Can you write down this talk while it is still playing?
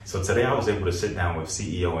So today I was able to sit down with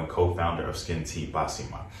CEO and co-founder of Skin Tea,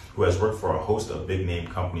 Basima, who has worked for a host of big name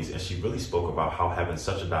companies, and she really spoke about how having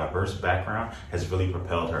such a diverse background has really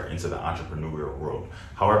propelled her into the entrepreneurial world.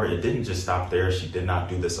 However, it didn't just stop there. She did not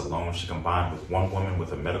do this alone. She combined with one woman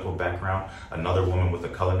with a medical background, another woman with a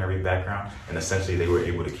culinary background, and essentially they were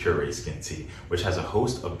able to curate Skin Tea, which has a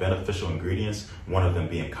host of beneficial ingredients, one of them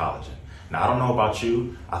being collagen. Now, I don't know about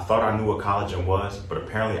you, I thought I knew what collagen was, but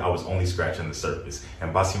apparently I was only scratching the surface.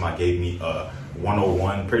 And Basima gave me a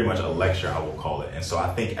 101, pretty much a lecture, I will call it. And so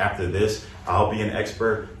I think after this, I'll be an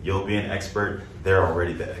expert, you'll be an expert, they're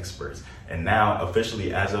already the experts. And now,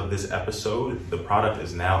 officially, as of this episode, the product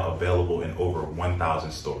is now available in over 1,000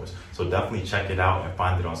 stores. So definitely check it out and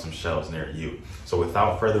find it on some shelves near you. So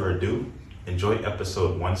without further ado, enjoy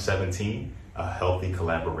episode 117, A Healthy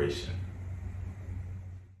Collaboration.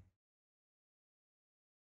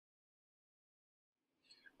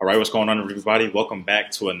 All right, what's going on, everybody? Welcome back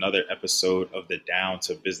to another episode of the Down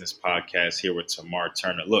to Business podcast here with Tamar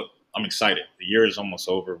Turner. Look, I'm excited. The year is almost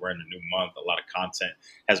over. We're in a new month. A lot of content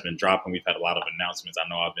has been dropping. We've had a lot of announcements. I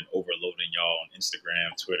know I've been overloading y'all on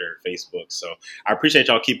Instagram, Twitter, Facebook. So I appreciate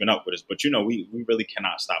y'all keeping up with us. But, we really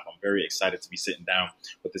cannot stop. I'm very excited to be sitting down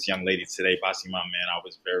with this young lady today, Basima. Man, I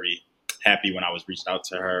was very happy when I was reached out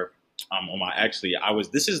to her.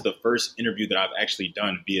 This is the first interview that I've actually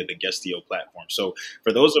done via the Guestio platform. So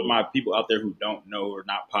for those of my people out there who don't know or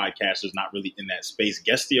not podcasters, not really in that space,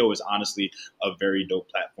 Guestio is honestly a very dope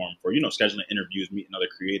platform for, scheduling interviews, meeting other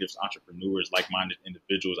creatives, entrepreneurs, like-minded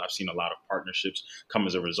individuals. I've seen a lot of partnerships come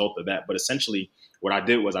as a result of that. But essentially what I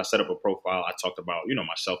did was I set up a profile. I talked about,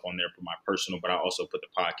 myself on there, put my personal, but I also put the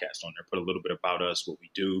podcast on there, put a little bit about us, what we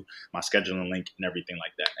do, my scheduling link and everything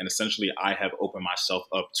like that. And essentially I have opened myself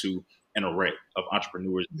up to an array of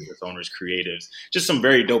entrepreneurs, business owners, creatives, just some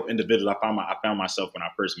very dope individuals. I found myself when I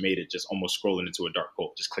first made it, just almost scrolling into a dark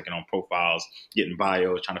hole, just clicking on profiles, getting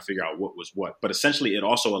bios, trying to figure out what was what. But essentially, it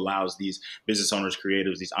also allows these business owners,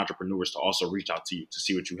 creatives, these entrepreneurs to also reach out to you to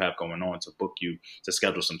see what you have going on, to book you, to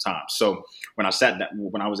schedule some time. So when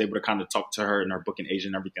I was able to kind of talk to her and her booking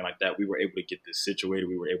agent and everything like that, we were able to get this situated.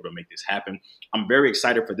 We were able to make this happen. I'm very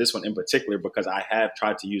excited for this one in particular because I have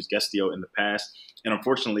tried to use Guestio in the past, and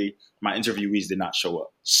unfortunately, my interviewees did not show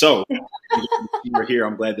up. So you were here.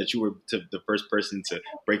 I'm glad that you were the first person to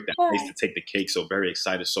break that ice, to take the cake. So very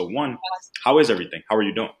excited. So one, how is everything? How are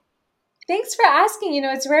you doing? Thanks for asking.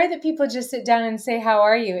 It's rare that people just sit down and say, how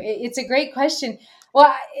are you? It's a great question.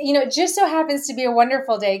 Well, it just so happens to be a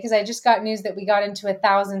wonderful day because I just got news that we got into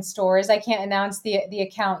 1,000 stores. I can't announce the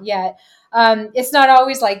account yet. It's not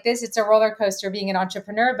always like this. It's a roller coaster being an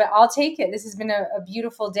entrepreneur, but I'll take it. This has been a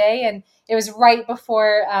beautiful day, and it was right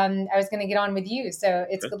before I was going to get on with you. So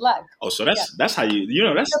it's good luck. Oh, so that's how that's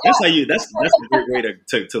a great way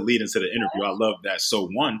to lead into the interview. I love that. So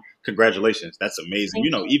one, congratulations. That's amazing.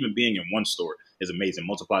 Even being in one store is amazing.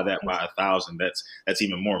 Multiply that by 1,000. That's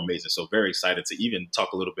even more amazing. So very excited to even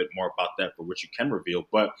talk a little bit more about that for what you can reveal.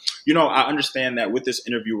 But, I understand that with this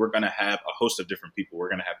interview, we're going to have a host of different people. We're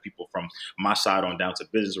going to have people from my side on Down to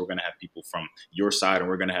Business. We're going to have people from your side, and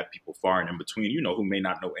we're going to have people far and in between, who may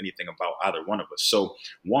not know anything about either one of us. So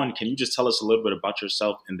one, can you just tell us a little bit about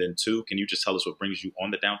yourself? And then two, can you just tell us what brings you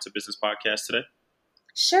on the Down to Business podcast today?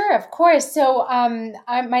 Sure, of course. So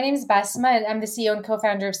my name is Basima, and I'm the CEO and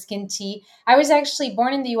co-founder of Skin Tea. I was actually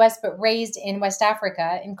born in the US, but raised in West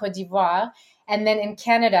Africa, in Côte d'Ivoire, and then in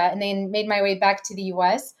Canada, and then made my way back to the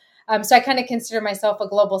US. So I kind of consider myself a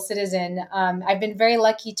global citizen. I've been very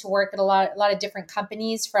lucky to work at a lot of different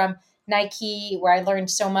companies, from Nike, where I learned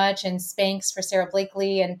so much, and Spanx for Sarah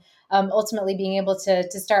Blakely, and ultimately being able to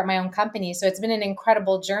start my own company. So it's been an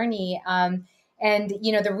incredible journey. And,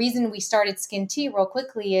 the reason we started Skin Tea real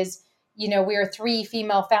quickly is, we are 3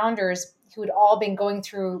 female founders who had all been going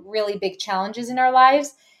through really big challenges in our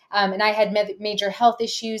lives. And I had major health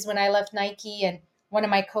issues when I left Nike. And one of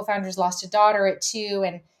my co-founders lost a daughter at 2.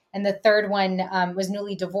 And the third one was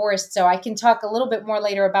newly divorced. So I can talk a little bit more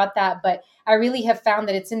later about that. But I really have found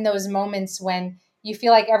that it's in those moments when you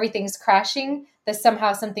feel like everything's crashing that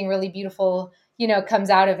somehow something really beautiful, comes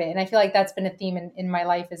out of it. And I feel like that's been a theme in my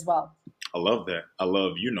life as well. I love that. I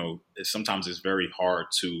love, sometimes it's very hard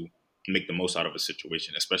to make the most out of a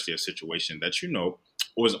situation, especially a situation that,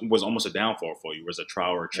 was almost a downfall for you, was a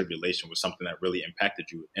trial or a tribulation, was something that really impacted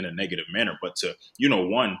you in a negative manner. But to,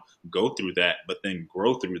 one, go through that, but then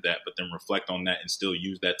grow through that, but then reflect on that and still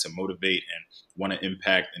use that to motivate and want to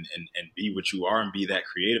impact and be what you are and be that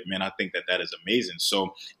creative, man, I think that is amazing.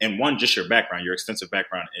 So, and one, just your background, your extensive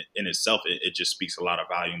background in itself, it just speaks a lot of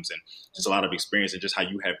volumes and just a lot of experience and just how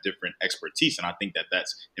you have different expertise. And I think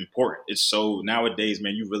that's important. It's so nowadays,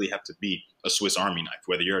 man, you really have to be a Swiss Army knife,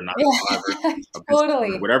 whether you're a 9 to 5 Yeah, a business owner,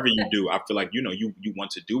 totally. whatever you do. I feel like, you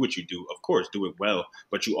want to do what you do. Of course, do it well,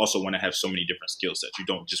 but you also want to have so many different skill sets. You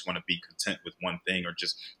don't just want to be content with one thing, or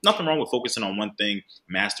just nothing wrong with focusing on one thing,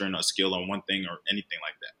 mastering a skill on one thing or anything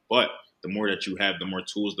like that. But the more that you have, the more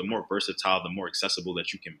tools, the more versatile, the more accessible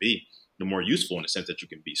that you can be, the more useful in the sense that you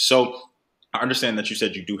can be. So I understand that you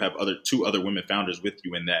said you do have two other women founders with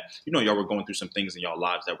you, and that y'all were going through some things in y'all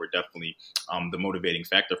lives that were definitely the motivating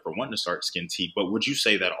factor for wanting to start Skin Tea. But would you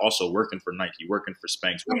say that also working for Nike, working for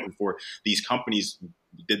Spanx, working for these companies,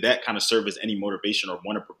 did that kind of serve as any motivation or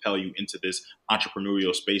want to propel you into this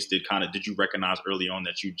entrepreneurial space? Did you recognize early on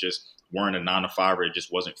that you just weren't a 9 to 5, or it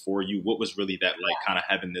just wasn't for you? What was really that like, kind of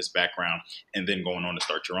having this background and then going on to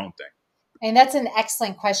start your own thing? And that's an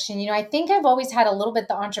excellent question. I think I've always had a little bit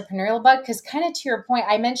the entrepreneurial bug because, kind of to your point,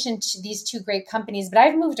 I mentioned these two great companies, but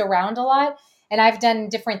I've moved around a lot and I've done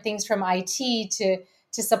different things from IT to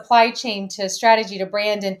supply chain to strategy to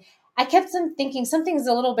brand. And I kept thinking something's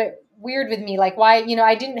a little bit weird with me, like why,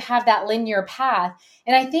 I didn't have that linear path.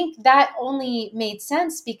 And I think that only made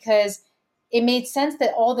sense because it made sense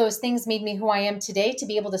that all those things made me who I am today to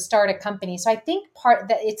be able to start a company. So I think part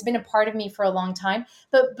that it's been a part of me for a long time.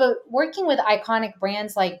 But working with iconic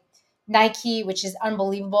brands like Nike, which is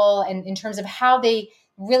unbelievable, and in terms of how they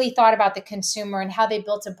really thought about the consumer and how they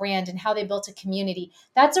built a brand and how they built a community,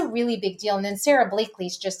 that's a really big deal. And then Sarah Blakely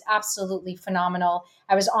is just absolutely phenomenal.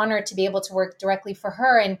 I was honored to be able to work directly for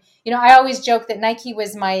her. And I always joke that Nike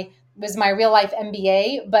was my real life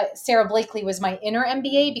MBA, but Sarah Blakely was my inner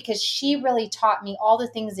MBA because she really taught me all the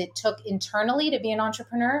things it took internally to be an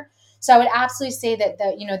entrepreneur. So I would absolutely say that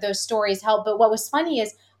those stories help. But what was funny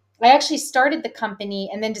is I actually started the company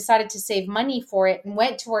and then decided to save money for it and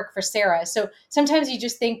went to work for Sarah. So sometimes you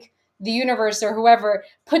just think the universe or whoever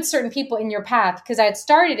puts certain people in your path, because I had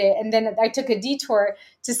started it and then I took a detour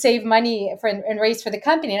to save money and raise for the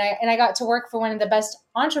company, and I got to work for one of the best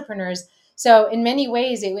entrepreneurs. So in many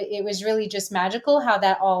ways, it was really just magical how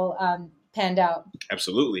that all panned out.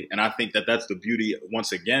 Absolutely. And I think that that's the beauty,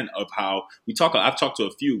 once again, of how I've talked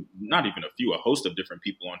to not even a few, a host of different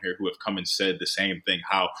people on here who have come and said the same thing,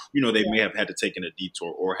 how, they may have had to take in a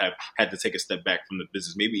detour or have had to take a step back from the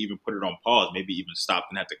business, maybe even put it on pause, maybe even stop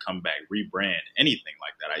and have to come back, rebrand, anything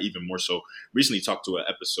like that. I even more so recently talked to an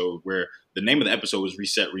episode where the name of the episode was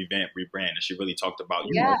Reset, Revamp, Rebrand. And she really talked about,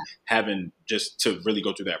 having just to really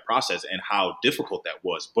go through that process and how difficult that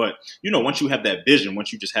was. But, once you have that vision,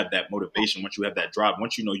 once you just have that motivation, once you have that drive,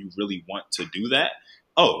 once you really want to do that,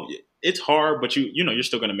 it's hard, but you're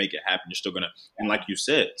still going to make it happen. You're still going to, and like you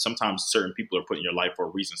said, sometimes certain people are put in your life for a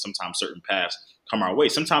reason. Sometimes certain paths come our way.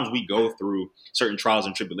 Sometimes we go through certain trials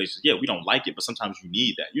and tribulations. Yeah, we don't like it, but sometimes you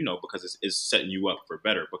need that, because it's setting you up for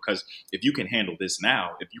better. Because if you can handle this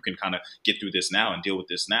now, if you can kind of get through this now and deal with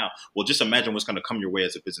this now, well, just imagine what's going to come your way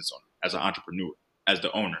as a business owner, as an entrepreneur, as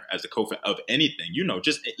the owner, as the co-founder of anything,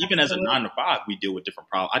 just even as a 9 to 5, we deal with different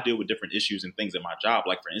problems. I deal with different issues and things in my job.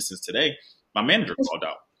 Like, for instance, today, my manager called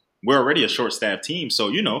out. We're already a short staffed team.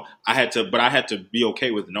 So, I had to be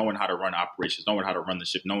okay with knowing how to run operations, knowing how to run the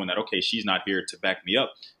ship, knowing that, okay, she's not here to back me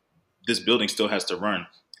up. This building still has to run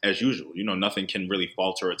as usual. Nothing can really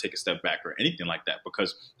falter or take a step back or anything like that,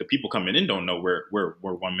 because the people coming in don't know we're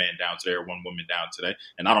one man down today or one woman down today.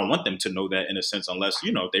 And I don't want them to know that, in a sense, unless,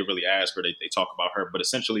 they really ask or they talk about her. But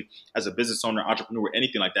essentially, as a business owner, entrepreneur,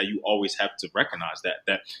 anything like that, you always have to recognize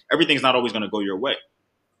that everything's not always going to go your way.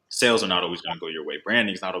 Sales are not always going to go your way.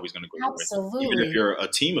 Branding is not always going to go your way. Even if you're a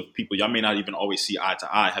team of people, y'all may not even always see eye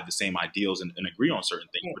to eye, have the same ideals and agree on certain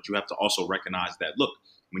things. But you have to also recognize that, look,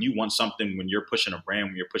 when you want something, when you're pushing a brand,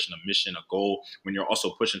 when you're pushing a mission, a goal, when you're also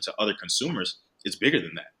pushing to other consumers, it's bigger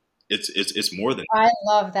than that. It's more than that. I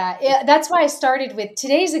love that. Yeah, that's why I started with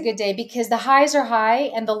today's a good day, because the highs are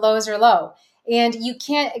high and the lows are low. And you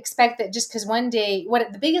can't expect that just because one day,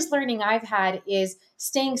 the biggest learning I've had is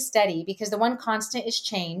staying steady, because the one constant is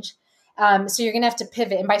change. So you're going to have to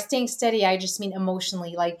pivot. And by staying steady, I just mean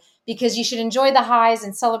emotionally, because you should enjoy the highs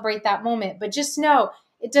and celebrate that moment. But just know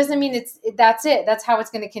it doesn't mean that's it. That's how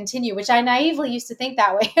it's going to continue, which I naively used to think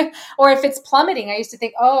that way. Or if it's plummeting, I used to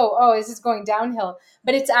think, oh, this is going downhill.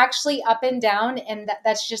 But it's actually up and down. And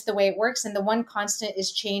that's just the way it works. And the one constant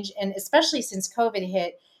is change. And especially since COVID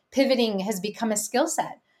hit, pivoting has become a skill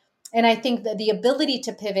set. And I think that the ability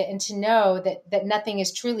to pivot and to know that nothing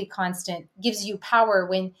is truly constant gives you power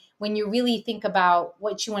when you really think about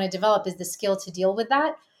what you want to develop is the skill to deal with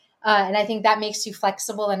that. And I think that makes you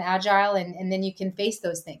flexible and agile, and then you can face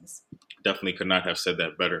those things. Definitely could not have said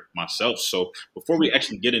that better myself. So before we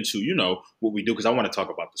actually get into, what we do, because I want to talk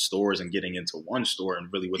about the stores and getting into one store and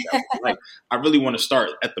really what that was like, I really want to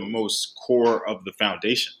start at the most core of the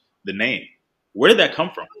foundation, the name. Where did that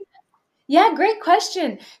come from? Yeah, great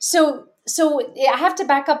question. So I have to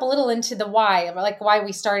back up a little into the why, like why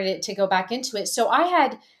we started it to go back into it. So I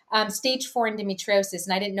had stage 4 endometriosis,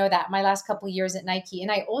 and I didn't know that my last couple of years at Nike,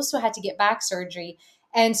 and I also had to get back surgery,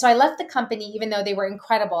 and so I left the company even though they were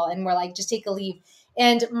incredible and were like, just take a leave.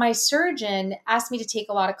 And my surgeon asked me to take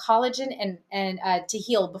a lot of collagen and to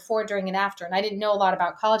heal before, during, and after, and I didn't know a lot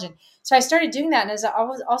about collagen, so I started doing that, and as I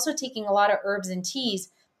was also taking a lot of herbs and teas.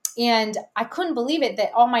 And I couldn't believe it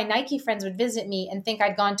that all my Nike friends would visit me and think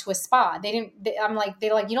I'd gone to a spa. I'm like,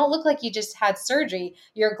 they're like, you don't look like you just had surgery.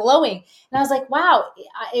 You're glowing. And I was like, wow,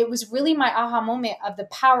 it was really my aha moment of the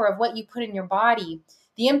power of what you put in your body,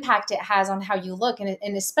 the impact it has on how you look,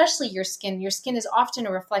 and especially your skin. Your skin is often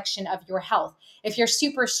a reflection of your health. If you're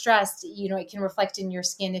super stressed, it can reflect in your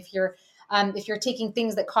skin. If you're taking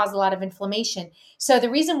things that cause a lot of inflammation. So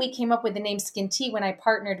the reason we came up with the name Skin Tea, when I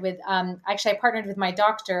partnered with, actually I partnered with my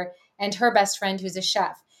doctor and her best friend who's a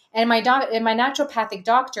chef. And my naturopathic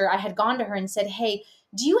doctor, I had gone to her and said, hey,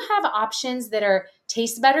 do you have options that are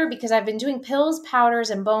taste better? Because I've been doing pills, powders,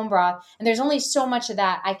 and bone broth, and there's only so much of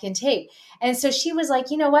that I can take. And so she was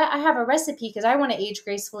like, you know what? I have a recipe because I want to age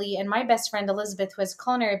gracefully. And my best friend, Elizabeth, who has a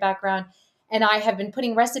culinary background, and I have been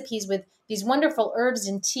putting recipes with these wonderful herbs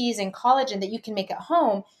and teas and collagen that you can make at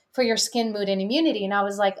home for your skin, mood, and immunity. And I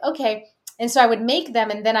was like, okay. And so I would make them,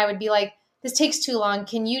 and then I would be like, this takes too long.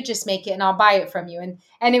 Can you just make it and I'll buy it from you?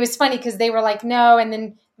 And it was funny because they were like, no. And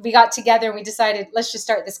then we got together and we decided, let's just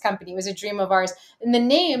start this company. It was a dream of ours. And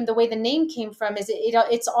the way the name came from is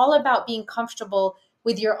it's all about being comfortable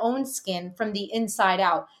with your own skin from the inside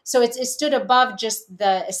out. So it stood above just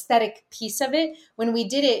the aesthetic piece of it. When we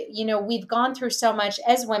did it, we've gone through so much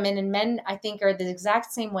as women, and men, I think, are the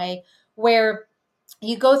exact same way, where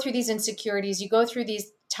you go through these insecurities, you go through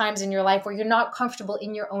these times in your life where you're not comfortable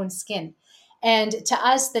in your own skin. And to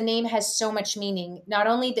us, the name has so much meaning. Not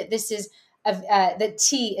only that this is that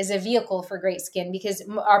tea is a vehicle for great skin, because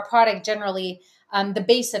our product generally, the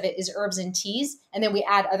base of it is herbs and teas, and then we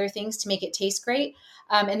add other things to make it taste great.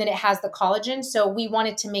 And then it has the collagen. So we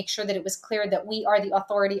wanted to make sure that it was clear that we are the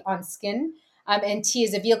authority on skin. And tea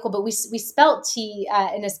is a vehicle, but we spelt tea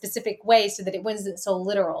in a specific way so that it wasn't so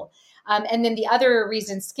literal. And then the other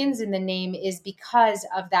reason skin's in the name is because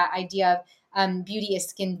of that idea of beauty is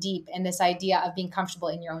skin deep, and this idea of being comfortable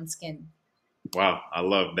in your own skin. Wow, I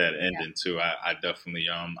love that Yeah. ending too. I definitely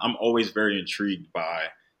I'm always very intrigued by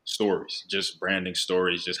stories, just branding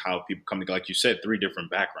stories, just how people come together. Like you said, three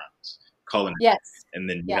different backgrounds, culinary, Yes. and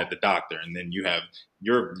then you Yeah. had the doctor, and then you have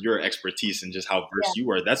your expertise and just how Yeah. versed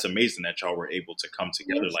you are. That's amazing that y'all were able to come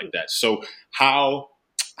together Thank like you. that. So how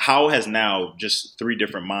has now just three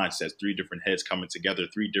different mindsets, three different heads coming together,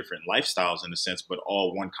 three different lifestyles in a sense, but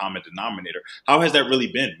all one common denominator? How has that really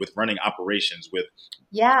been with running operations, with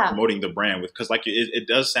Yeah. promoting the brand, with, because like it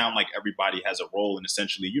does sound like everybody has a role, and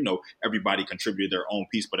essentially everybody contributed their own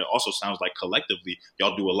piece, but it also sounds like collectively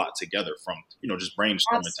y'all do a lot together, from just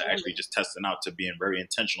brainstorming to actually Absolutely. just testing out to being very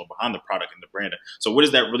intentional behind the product and the brand. So what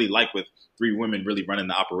is that really like with three women really running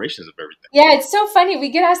the operations of everything? Yeah, it's so funny. We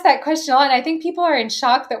get asked that question a lot, and I think people are in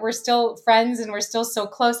shock that we're still friends and we're still so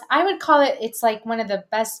close. I would call it's like one of the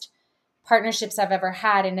best partnerships I've ever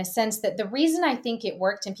had, in a sense that the reason I think it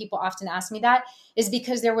worked, and people often ask me that, is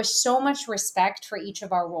because there was so much respect for each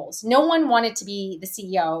of our roles. No one wanted to be the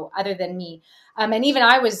CEO other than me. And even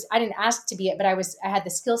I didn't ask to be it, but I had the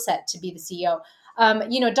skill set to be the CEO.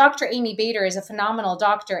 Dr. Amy Bader is a phenomenal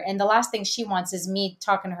doctor, and the last thing she wants is me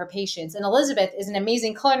talking to her patients. And Elizabeth is an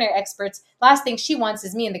amazing culinary expert. Last thing she wants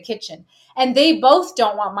is me in the kitchen. And they both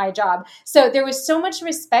don't want my job. So there was so much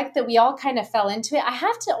respect that we all kind of fell into it. I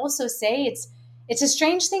have to also say it's a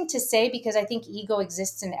strange thing to say, because I think ego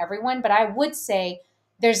exists in everyone, but I would say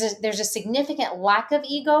there's a significant lack of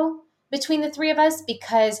ego between the three of us,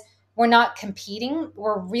 because we're not competing.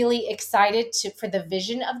 We're really excited for the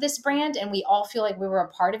vision of this brand, and we all feel like we were a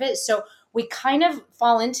part of it. So we kind of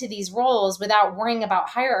fall into these roles without worrying about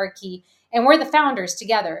hierarchy, and we're the founders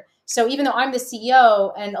together. So even though I'm the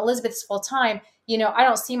CEO and Elizabeth's full time, I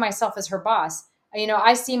don't see myself as her boss.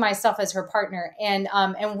 I see myself as her partner, and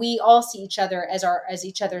we all see each other as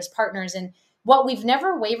each other's partners. And what we've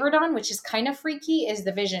never wavered on, which is kind of freaky, is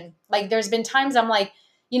the vision. Like, there's been times I'm like,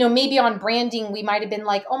 maybe on branding, we might have been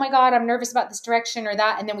like, oh my God, I'm nervous about this direction or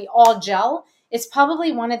that. And then we all gel. It's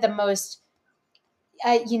probably one of the most,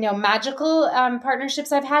 magical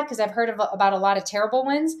partnerships I've had, because I've heard about a lot of terrible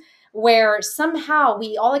ones where somehow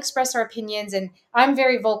we all express our opinions, and I'm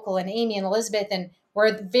very vocal, and Amy and Elizabeth, and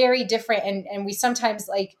we're very different. And we sometimes,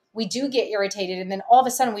 like, we do get irritated, and then all of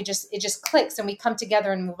a sudden it just clicks and we come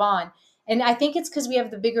together and move on. And I think it's because we have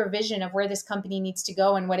the bigger vision of where this company needs to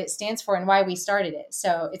go and what it stands for and why we started it.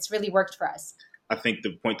 So it's really worked for us. I think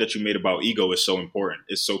the point that you made about ego is so important.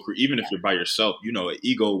 It's so even if you're by yourself,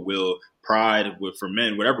 ego will pride with for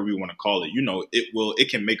men, whatever we want to call it, it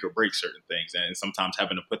can make or break certain things. And sometimes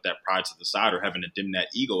having to put that pride to the side or having to dim that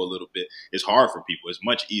ego a little bit is hard for people. It's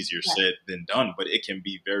much easier said than done, but it can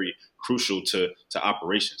be very crucial to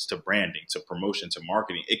operations, to branding, to promotion, to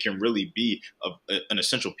marketing. It can really be an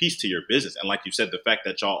essential piece to your business. And like you said, the fact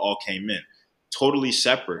that y'all all came in totally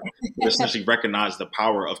separate, but essentially recognize the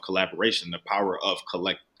power of collaboration, the power of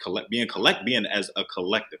being as a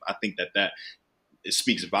collective. I think that it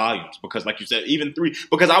speaks volumes because, like you said, even three.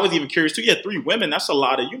 Because I was even curious too. Yeah, three women. That's a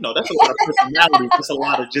lot of that's a lot of personalities. That's a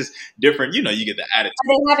lot of just different. You get the attitude.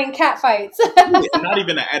 Are they having cat fights? Not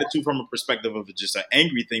even an attitude from a perspective of just an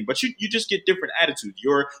angry thing, but you just get different attitudes.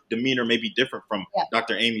 Your demeanor may be different from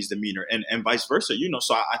Dr. Amy's demeanor, and vice versa.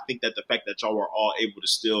 So I think that the fact that y'all were all able to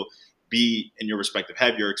still be in your respective,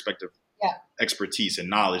 have your respective expertise and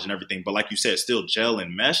knowledge and everything, but like you said, still gel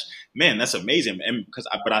and mesh, man, that's amazing. And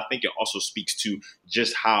but I think it also speaks to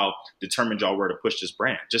just how determined y'all were to push this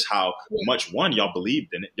brand, just how much y'all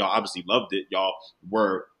believed in it. Y'all obviously loved it. Y'all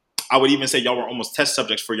were, I would even say y'all were almost test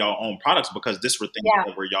subjects for y'all own products because this were things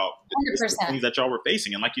that were things that y'all were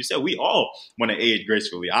facing. And like you said, we all want to age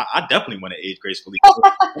gracefully. I definitely want to age gracefully.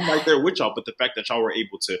 I'm right there with y'all. But the fact that y'all were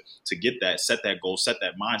able to get that, set that goal, set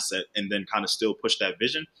that mindset, and then kind of still push that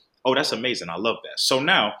vision. Oh, that's amazing. I love that. So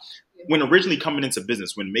now, when originally coming into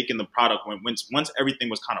business, when making the product, once everything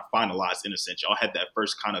was kind of finalized, in a sense, y'all had that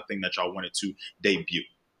first kind of thing that y'all wanted to debut.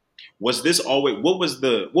 Was this always, what was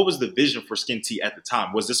the vision for Skin Tea at the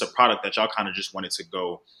time? Was this a product that y'all kind of just wanted to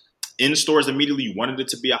go in stores immediately? You wanted it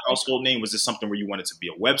to be a household name? Was this something where you wanted to be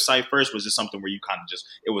a website first? Was this something where you kind of just,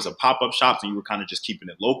 it was a pop-up shop and you were kind of just keeping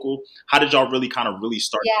it local? How did y'all really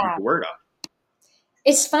start to get the word out?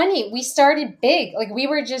 It's funny. We started big. Like we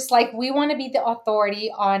were just like, we want to be the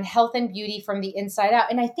authority on health and beauty from the inside out.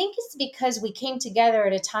 And I think it's because we came together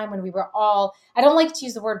at a time when we were all, I don't like to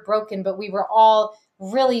use the word broken, but we were all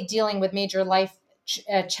really dealing with major life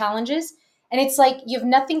challenges. And it's like, you have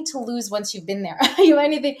nothing to lose once you've been there. You have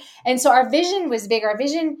anything. And so our vision was big. Our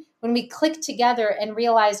vision, when we clicked together and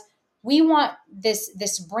realized we want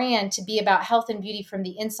this brand to be about health and beauty from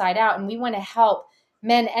the inside out. And we want to help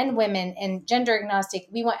men and women and gender agnostic.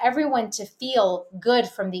 We want everyone to feel good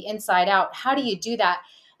from the inside out. How do you do that?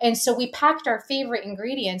 And so we packed our favorite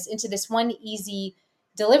ingredients into this one easy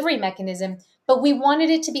delivery mechanism, but we wanted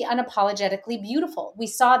it to be unapologetically beautiful. We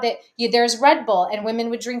saw that there's Red Bull and women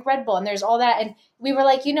would drink Red Bull and there's all that. And we were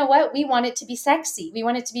like, you know what? We want it to be sexy. We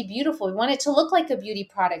want it to be beautiful. We want it to look like a beauty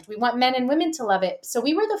product. We want men and women to love it. So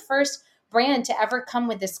we were the first brand to ever come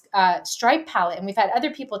with this stripe palette. And we've had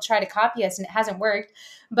other people try to copy us and it hasn't worked,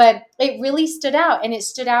 but it really stood out, and it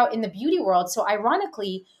stood out in the beauty world. So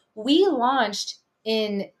ironically, we launched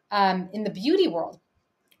in the beauty world.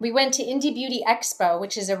 We went to Indie Beauty Expo,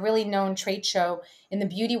 which is a really known trade show in the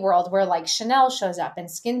beauty world where like Chanel shows up and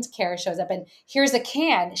skincare shows up, and here's a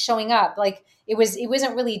can showing up. Like it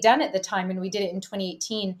wasn't really done at the time when we did it in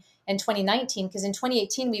 2018 and 2019, because in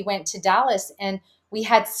 2018 we went to Dallas and we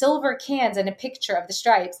had silver cans and a picture of the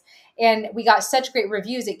stripes, and we got such great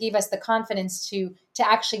reviews. It gave us the confidence to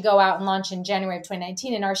actually go out and launch in January of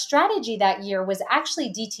 2019. And our strategy that year was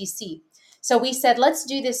actually DTC. So we said, let's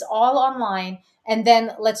do this all online. And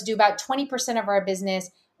then let's do about 20% of our business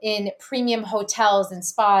in premium hotels and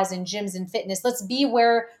spas and gyms and fitness. Let's be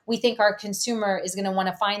where we think our consumer is going to want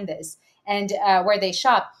to find this and where they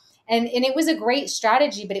shop. And it was a great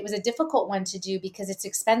strategy, but it was a difficult one to do because it's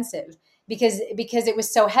expensive, because it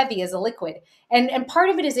was so heavy as a liquid. And part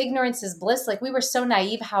of it is ignorance is bliss. Like we were so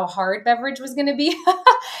naive how hard beverage was going to be.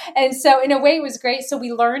 And so in a way it was great. So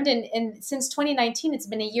we learned, and since 2019, it's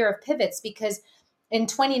been a year of pivots, because in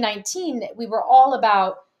 2019, we were all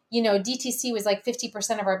about, DTC was like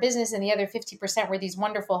 50% of our business and the other 50% were these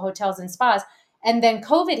wonderful hotels and spas. And then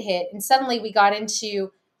COVID hit and suddenly we got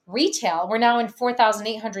into retail. We're now in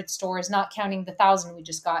 4,800 stores, not counting the 1,000 we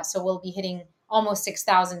just got. So we'll be hitting almost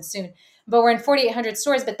 6,000 soon. But we're in 4,800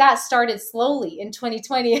 stores, but that started slowly in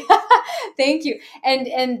 2020. Thank you.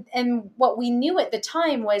 And what we knew at the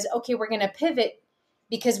time was, okay, we're going to pivot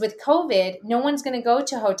because with COVID, no one's going to go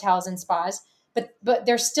to hotels and spas. But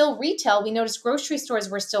there's still retail. We noticed grocery stores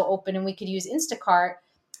were still open and we could use Instacart,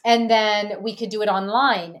 and then we could do it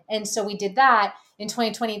online. And so we did that in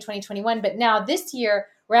 2020 and 2021. But now this year,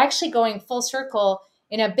 we're actually going full circle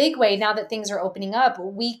in a big way. Now that things are opening up,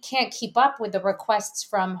 we can't keep up with the requests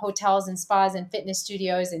from hotels and spas and fitness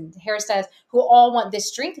studios and hairstylists who all want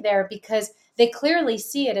this drink there, because they clearly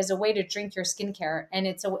see it as a way to drink your skincare, and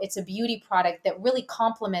it's a beauty product that really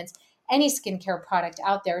complements any skincare product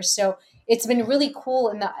out there. So it's been really cool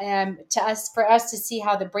in the to us for us to see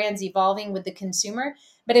how the brand's evolving with the consumer.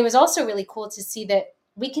 But it was also really cool to see that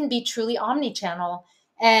we can be truly omni-channel.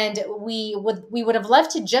 And we would have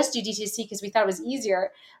loved to just do DTC because we thought it was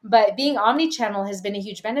easier. But being omni-channel has been a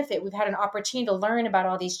huge benefit. We've had an opportunity to learn about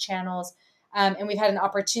all these channels, and we've had an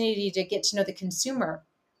opportunity to get to know the consumer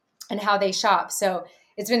and how they shop. So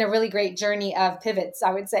it's been a really great journey of pivots,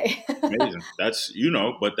 I would say. Amazing. That's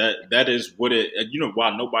but that is what it.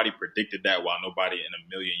 While nobody predicted that, while nobody in a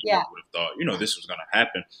million years Yeah, would have thought this was going to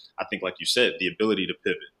happen. I think, like you said, the ability to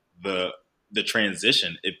pivot, the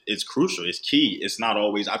transition, it's crucial. It's key. It's not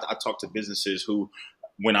always. I talk to businesses who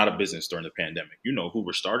went out of business during the pandemic. Who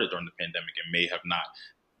were started during the pandemic and may have not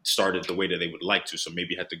started the way that they would like to. So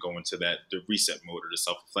maybe had to go into the reset mode or the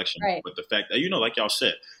self reflection. right. But the fact that like y'all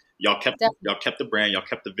said, y'all kept the brand, y'all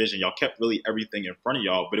kept the vision, y'all kept really everything in front of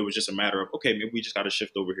y'all. But it was just a matter of, okay, maybe we just got to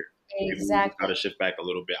shift over here. Maybe we just got to Exactly. shift back a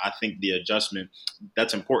little bit. I think the adjustment,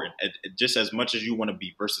 that's important. Just as much as you want to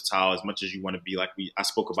be versatile, as much as you want to be like I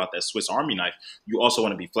spoke about that Swiss Army knife, you also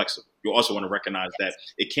want to be flexible. You also want to recognize that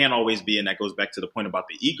Yes. it can't always be, and that goes back to the point about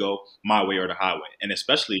the ego, my way or the highway. And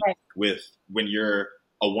especially Right. with when you're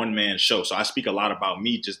a one man show. So I speak a lot about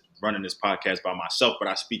me just running this podcast by myself, but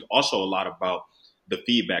I speak also a lot about the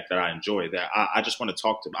feedback that I enjoy. That I just want to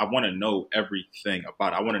talk to. I want to know everything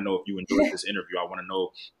about it. I want to know if you enjoyed this interview. I want to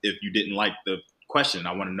know if you didn't like the question.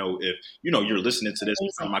 I want to know if you're listening to this and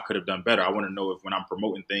Amazing. something I could have done better. I want to know if when I'm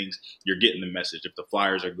promoting things, you're getting the message. If the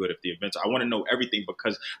flyers are good, if the events. I want to know everything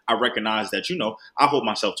because I recognize that I hold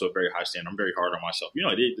myself to a very high standard. I'm very hard on myself.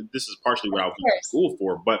 This is partially what Of I went to course. school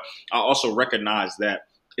for, but I also recognize that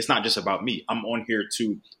it's not just about me. I'm on here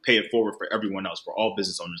to pay it forward for everyone else, for all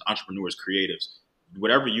business owners, entrepreneurs, creatives.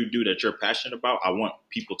 Whatever you do that you're passionate about, I want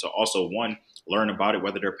people to also learn about it,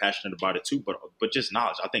 whether they're passionate about it too, but just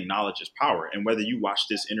knowledge. I think knowledge is power. And whether you watch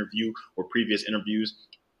this interview or previous interviews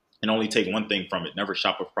and only take one thing from it, never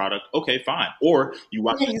shop a product, okay, fine. Or you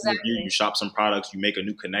watch this interview, you Exactly. shop some products, you make a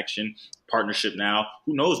new connection, partnership now.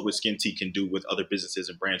 Who knows what Skin Tea can do with other businesses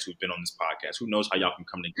and brands who've been on this podcast? Who knows how y'all can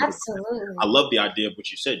come together? I Absolutely. love the idea of what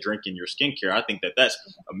you said, drinking your skincare. I think that that's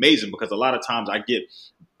amazing because a lot of times I get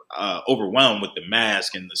overwhelmed with the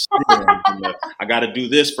mask and the serums and I got to do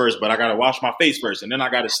this first, but I got to wash my face first, and then I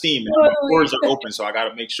got to steam, and my pores Totally. are open, so I got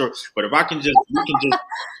to make sure. But if we can just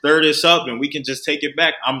stir this up and we can just take it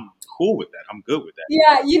back, I'm cool with that. I'm good with that.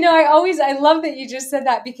 Yeah, I love that you just said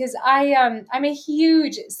that because I'm a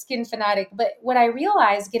huge skin fanatic, but what I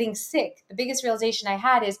realized getting sick, the biggest realization I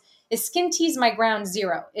had is Skin Tea is my ground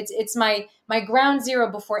zero. It's my ground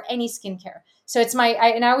zero before any skincare. So it's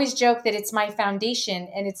and I always joke that it's my foundation,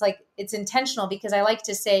 and it's intentional because I like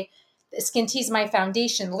to say Skin Tea is my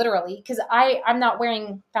foundation literally because I'm not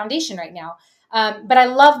wearing foundation right now. But I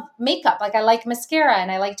love makeup. Like I like mascara and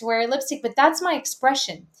I like to wear lipstick, but that's my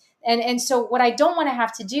expression. And so what I don't want to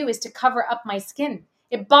have to do is to cover up my skin.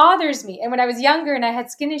 It bothers me. And when I was younger and I had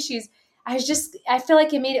skin issues, I feel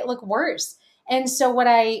like it made it look worse. And so what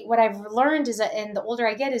I've learned is that, and the older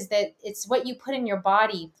I get, is that it's what you put in your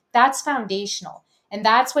body that's foundational, and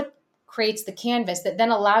that's what creates the canvas that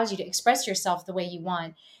then allows you to express yourself the way you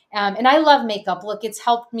want. And I love makeup. Look, it's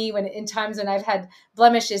helped me when in times when I've had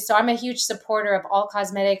blemishes. So I'm a huge supporter of all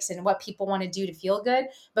cosmetics and what people want to do to feel good.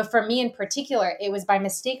 But for me in particular, it was by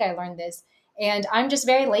mistake I learned this. And I'm just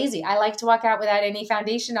very lazy. I like to walk out without any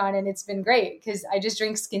foundation on, and it's been great because I just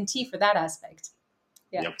drink Skin Tea for that aspect.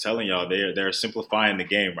 Yeah. Yeah, I'm telling y'all, they're simplifying the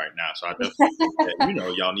game right now. So I definitely think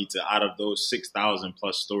that y'all need to, out of those 6,000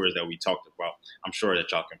 plus stores that we talked about, I'm sure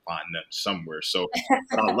that y'all can find them somewhere. So,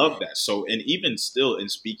 but I love that. So, and even still, in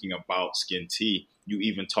speaking about Skin Tea, you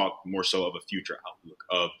even talk more so of a future outlook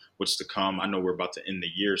of what's to come. I know we're about to end the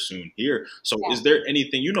year soon here. So, Yeah. is there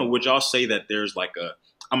anything would y'all say that there's like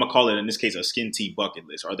I'm gonna call it in this case a Skin Tea bucket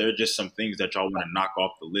list? Are there just some things that y'all want to knock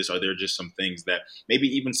off the list? Are there just some things that maybe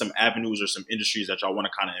even some avenues or some industries that y'all want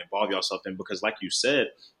to kind of involve yourself in? Because like you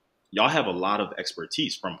said, y'all have a lot of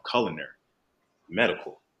expertise from culinary,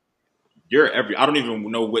 medical. I don't even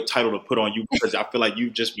know what title to put on you because I feel like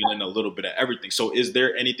you've just been in a little bit of everything. So is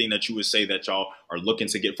there anything that you would say that y'all are looking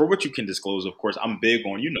to get for what you can disclose? Of course, I'm big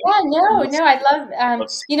on, Yeah, no, let's, no, I love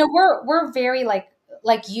let's we're very like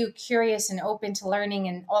you curious and open to learning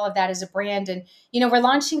and all of that as a brand. And we're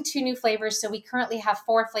launching two new flavors. So we currently have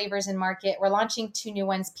four flavors in market. We're launching two new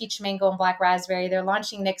ones, peach mango and black raspberry. They're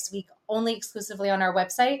launching next week only exclusively on our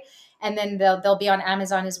website, and then they'll be on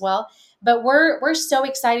Amazon as well. But we're so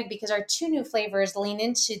excited because our two new flavors lean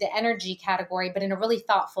into the energy category, but in a really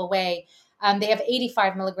thoughtful way. They have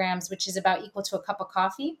 85 milligrams, which is about equal to a cup of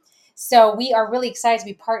coffee. So we are really excited to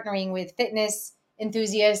be partnering with fitness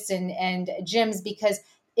enthusiasts and gyms because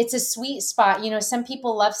it's a sweet spot. Some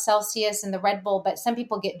people love Celsius and the Red Bull, but some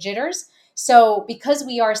people get jitters. So because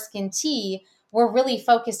we are Skin Tea, we're really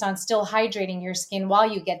focused on still hydrating your skin while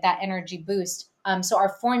you get that energy boost. So our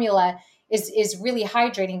formula is really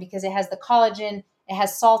hydrating because it has the collagen, it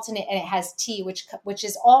has salt in it, and it has tea, which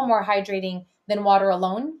is all more hydrating than water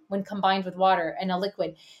alone when combined with water and a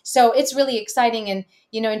liquid. So it's really exciting. And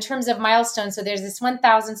in terms of milestones, so there's this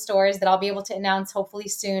 1,000 stores that I'll be able to announce hopefully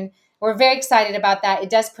soon. We're very excited about that. It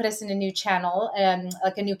does put us in a new channel,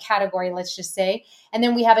 like a new category, let's just say. And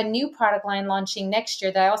then we have a new product line launching next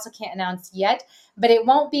year that I also can't announce yet, but it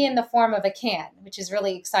won't be in the form of a can, which is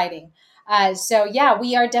really exciting. So yeah,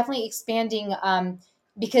 we are definitely expanding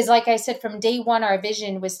because like I said, from day one, our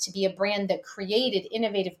vision was to be a brand that created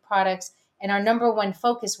innovative products. And our number one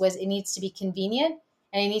focus was it needs to be convenient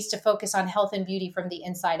and it needs to focus on health and beauty from the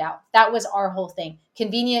inside out. That was our whole thing.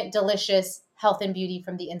 Convenient, delicious, health and beauty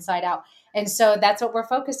from the inside out. And so that's what we're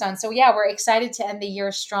focused on. So yeah, we're excited to end the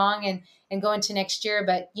year strong and go into next year.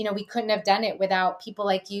 But we couldn't have done it without people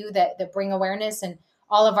like you that bring awareness, and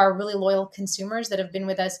all of our really loyal consumers that have been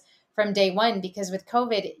with us from day one. Because with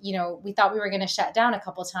COVID, we thought we were going to shut down a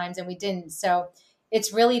couple of times and we didn't. So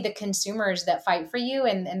it's really the consumers that fight for you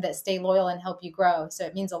and that stay loyal and help you grow. So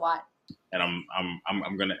it means a lot. And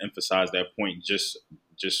I'm going to emphasize that point just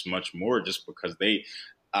much more, just because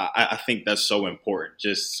I think that's so important.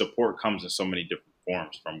 Just support comes in so many different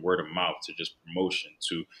forms, from word of mouth to just promotion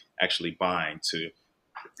to actually buying to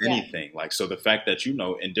anything. Yeah. Like, so the fact that,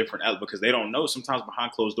 in different, because they don't know, sometimes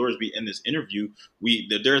behind closed doors, we in this interview,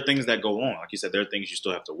 there are things that go on. Like you said, there are things you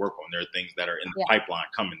still have to work on. There are things that are in the pipeline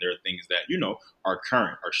coming. There are things that, are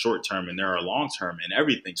current, are short term, and there are long term and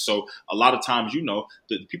everything. So a lot of times,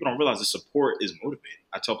 the people don't realize the support is motivating.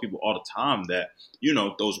 I tell people all the time that,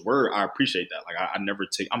 those words, I appreciate that. Like I never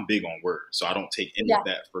I'm big on words. So I don't take any of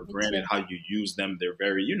that for granted. How you use them. They're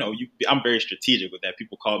very, I'm very strategic with that.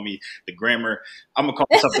 People call me the grammar. I'm going to call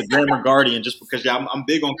myself the grammar guardian just because I'm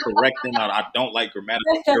big on correcting. I don't like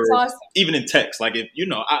grammatical errors, awesome. Even in text. Like, if,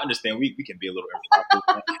 I understand we can be a little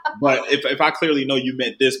irresponsible, but if I clearly know you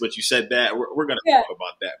meant this, but you said that, we're going to talk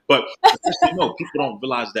about that. But people don't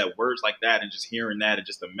realize that words like that and just hearing that and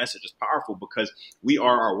just the message is powerful, because we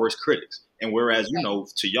are our worst critics. And whereas,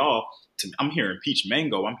 to y'all, I'm hearing peach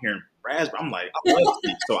mango, I'm hearing raspberry. I'm like, I love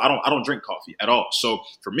tea, so I don't drink coffee at all. So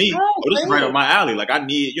for me, this is right up my alley. Like, I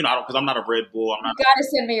need, because I'm not a Red Bull. I'm not. You gotta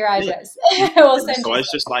send me your address. We'll send so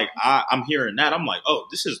it's just like I'm hearing that. I'm like, oh,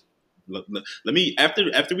 this is. Let me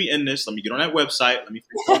after we end this, let me get on that website. Let me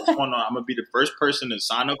figure out what's going on. I'm gonna be the first person to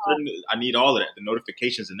sign up for it. I need all of that, the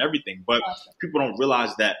notifications and everything. But people don't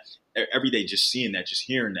realize that every day, just seeing that, just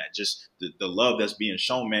hearing that, just the love that's being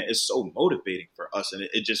shown, man, it's so motivating for us, and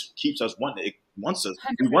it just keeps us wanting. It wants us.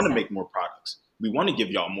 100%. We want to make more products. We want to give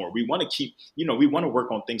y'all more. We want to keep, we want to work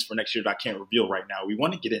on things for next year that I can't reveal right now. We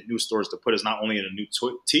want to get in new stores to put us not only in a new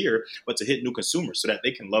tier, but to hit new consumers so that they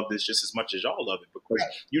can love this just as much as y'all love it. Because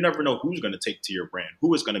you never know who's going to take to your brand,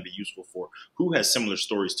 who is going to be useful for, who has similar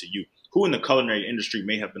stories to you, who in the culinary industry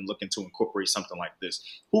may have been looking to incorporate something like this,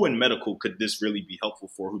 who in medical could this really be helpful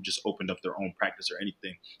for, who just opened up their own practice or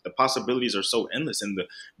anything. The possibilities are so endless in the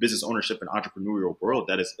business ownership and entrepreneurial world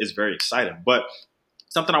that is very exciting. But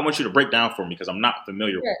something I want you to break down for me, because I'm not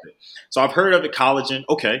familiar with it. So I've heard of it, collagen.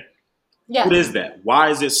 Okay. Yeah. What is that? Why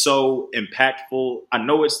is it so impactful? I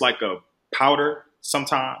know it's like a powder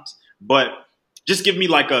sometimes, but just give me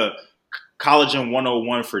like a collagen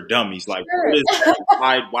 101 for dummies. Like, what is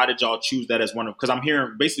that? Why did y'all choose that as one of, because I'm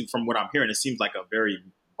hearing, basically from what I'm hearing, it seems like a very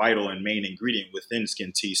vital and main ingredient within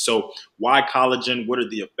Skin Tea. So why collagen? What are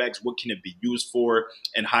the effects? What can it be used for?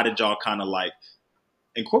 And how did y'all kind of like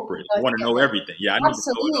incorporate it? I want to know everything. Yeah,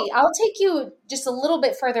 absolutely. I'll take you just a little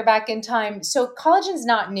bit further back in time. So collagen's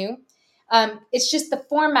not new. It's just the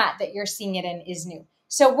format that you're seeing it in is new.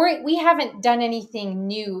 So we haven't done anything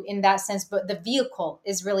new in that sense, but the vehicle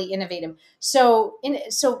is really innovative. So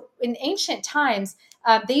in ancient times,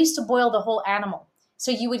 they used to boil the whole animal.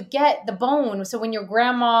 So you would get the bone. So when your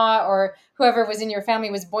grandma or whoever was in your family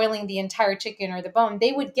was boiling the entire chicken or the bone,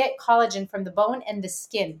 they would get collagen from the bone and the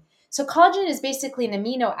skin. So collagen is basically an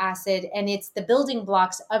amino acid, and it's the building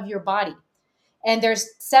blocks of your body. And there's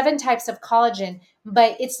 7 types of collagen,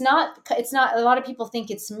 but it's not, a lot of people think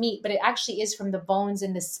it's meat, but it actually is from the bones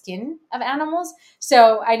and the skin of animals.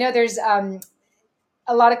 So I know there's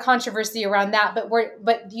a lot of controversy around that,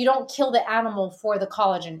 but you don't kill the animal for the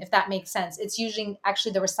collagen, if that makes sense. It's usually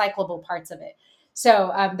actually the recyclable parts of it.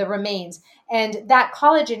 So the remains. And that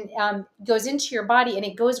collagen goes into your body and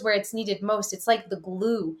it goes where it's needed most. It's like the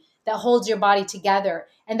glue that holds your body together.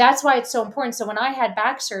 And that's why it's so important. So when I had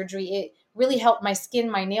back surgery, it really helped my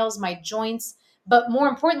skin, my nails, my joints. But more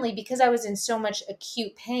importantly, because I was in so much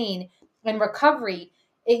acute pain and recovery,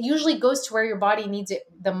 it usually goes to where your body needs it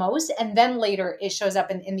the most. And then later it shows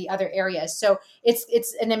up in the other areas. So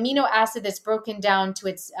it's an amino acid that's broken down to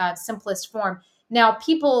its simplest form. Now,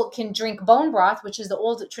 people can drink bone broth, which is the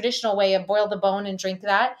old traditional way of boil the bone and drink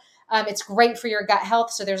that. It's great for your gut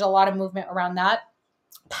health. So there's a lot of movement around that.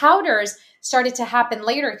 Powders started to happen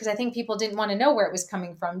later because I think people didn't want to know where it was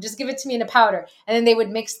coming from. Just give it to me in a powder. And then they would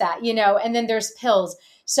mix that, and then there's pills.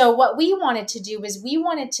 So what we wanted to do is we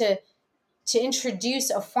wanted to introduce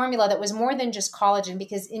a formula that was more than just collagen,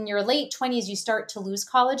 because in your late 20s you start to lose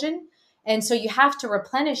collagen, and so you have to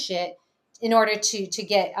replenish it in order to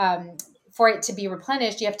get for it to be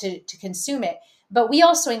replenished. You have to consume it. But we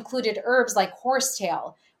also included herbs like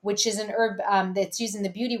horsetail, which is an herb that's used in the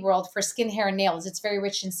beauty world for skin, hair, and nails. It's very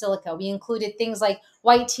rich in silica. We included things like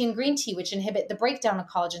white tea and green tea, which inhibit the breakdown of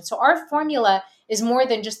collagen. So our formula is more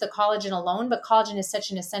than just the collagen alone, but collagen is such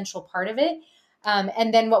an essential part of it.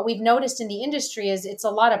 And then what we've noticed in the industry is it's a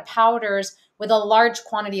lot of powders with a large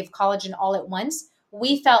quantity of collagen all at once.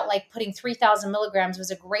 We felt like putting 3,000 milligrams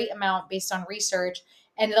was a great amount based on research.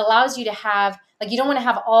 And it allows you to have, like, you don't want to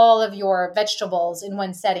have all of your vegetables in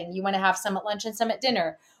one setting. You want to have some at lunch and some at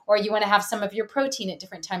dinner, or you want to have some of your protein at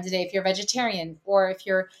different times of day if you're vegetarian, or if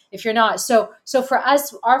you're not. So for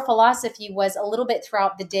us, our philosophy was a little bit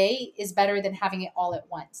throughout the day is better than having it all at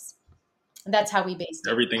once. And that's how we based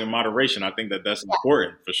it. Everything in moderation. I think that's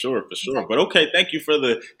important for sure. Exactly. But okay, thank you for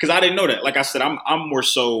because I didn't know that. Like I said, I'm more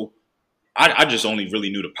so. I just only really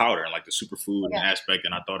knew the powder and like the superfood aspect,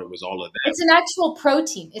 and I thought it was all of that. It's an actual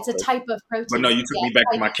protein. It's a type of protein. But no, you took me back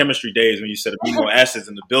to my chemistry days when you said amino acids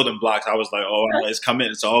and the building blocks. I was like, oh, it's coming.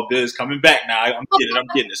 It's all good. It's coming back now. I'm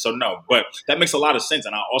getting it. So no, but that makes a lot of sense.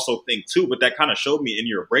 And I also think too, but that kind of showed me in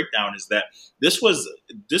your breakdown is that this was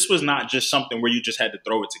not just something where you just had to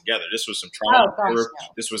throw it together. This was some trial and error.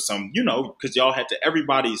 This was some, because y'all had to,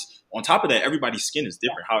 on top of that, everybody's skin is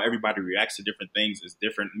different. How everybody reacts to different things is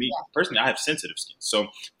different. Me personally, I have sensitive skin. So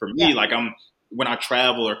for me, like when I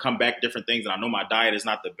travel or come back, different things, and I know my diet is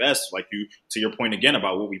not the best, like to your point again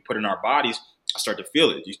about what we put in our bodies, I start to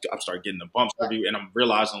feel it. I start getting the bumps and I'm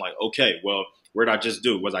realizing like, okay, well, what did I just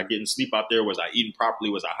do? Was I getting sleep out there? Was I eating properly?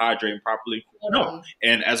 Was I hydrating properly? No.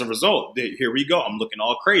 And as a result, here we go. I'm looking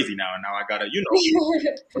all crazy now. And now I got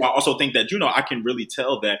to, I also think that, I can really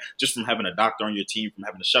tell that just from having a doctor on your team, from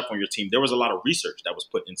having a chef on your team, there was a lot of research that was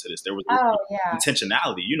put into this. There was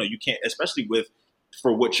intentionality. You can't, especially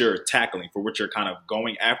for what you're tackling, for what you're kind of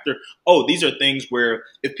going after. Oh, these are things where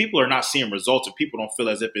if people are not seeing results, if people don't feel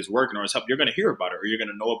as if it's working or it's helping, you're going to hear about it or you're going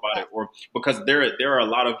to know about it, or because there are a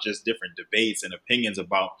lot of just different debates and opinions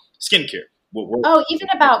about skincare. Even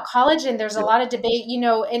about collagen, there's a lot of debate,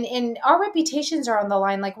 and our reputations are on the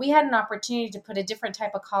line. Like we had an opportunity to put a different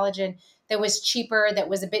type of collagen that was cheaper, that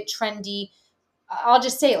was a bit trendy. I'll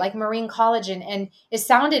just say it, like marine collagen, and it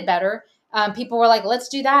sounded better. People were like, let's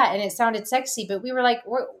do that. And it sounded sexy, but we were like,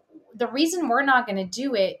 the reason we're not going to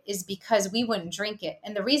do it is because we wouldn't drink it.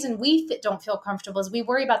 And the reason we don't feel comfortable is we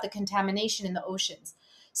worry about the contamination in the oceans.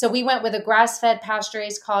 So we went with a grass-fed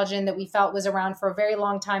pasture-raised collagen that we felt was around for a very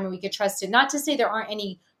long time and we could trust it. Not to say there aren't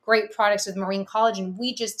any great products with marine collagen.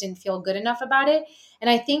 We just didn't feel good enough about it. And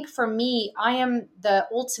I think for me, I am the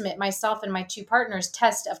ultimate, myself and my two partners,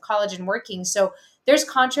 test of collagen working. So there's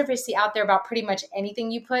controversy out there about pretty much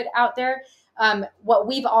anything you put out there. What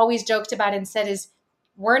we've always joked about and said is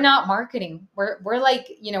we're not marketing. We're like,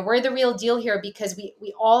 we're the real deal here because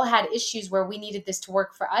we all had issues where we needed this to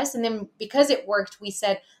work for us. And then because it worked, we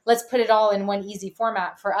said, let's put it all in one easy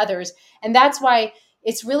format for others. And that's why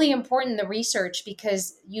it's really important, the research,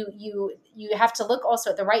 because you have to look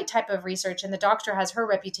also at the right type of research, and the doctor has her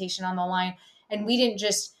reputation on the line. And we didn't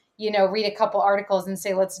just, read a couple articles and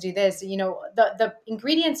say, let's do this. The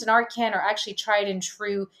ingredients in our can are actually tried and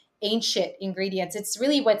true ancient ingredients. It's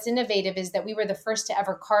really what's innovative is that we were the first to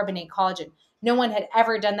ever carbonate collagen. No one had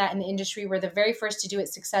ever done that in the industry. We're the very first to do it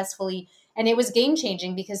successfully. And it was game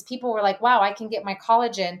changing because people were like, wow, I can get my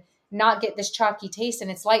collagen, not get this chalky taste,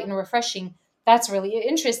 and it's light and refreshing. That's really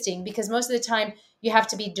interesting because most of the time you have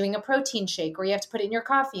to be doing a protein shake or you have to put it in your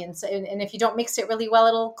coffee. And if you don't mix it really well,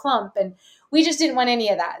 it'll clump. And we just didn't want any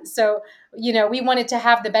of that. So, we wanted to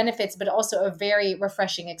have the benefits, but also a very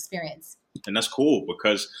refreshing experience. And that's cool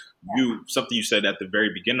because something you said at the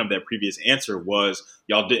very beginning of that previous answer was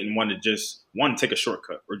y'all didn't want to just take a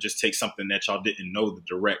shortcut or just take something that y'all didn't know the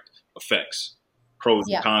direct effects. pros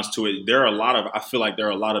and Yeah. cons to it. I feel like there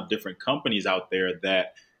are a lot of different companies out there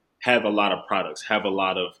that have a lot of products, have a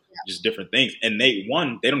lot of just different things. And they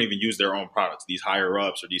don't even use their own products. These higher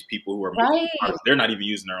ups or these people who are making Right. products, they're not even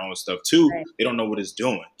using their own stuff. Two, Right. they don't know what it's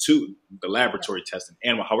doing. Two, the laboratory testing,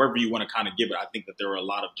 animal, however you want to kind of give it. I think that there are a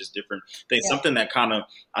lot of just different things. Yeah. Something that kind of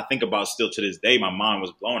I think about still to this day, my mind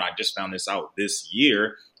was blown. I just found this out this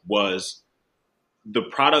year was the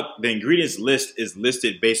ingredients list is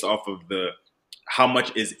listed based off of how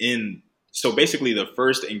much is in. So basically, the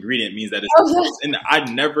first ingredient means that it's and I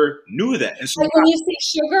never knew that. And so like when you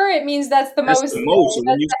say sugar, it means that's the most. that's the most. So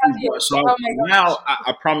when you Oh my gosh.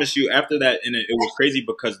 I promise you, after that, and it was crazy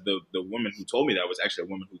because the woman who told me that was actually a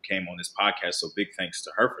woman who came on this podcast. So big thanks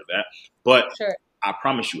to her for that. But Sure. I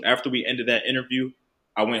promise you, after we ended that interview,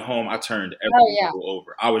 I went home. I turned every label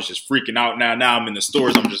over. I was just freaking out. Now I'm in the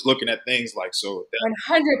stores. I'm just looking at things like so.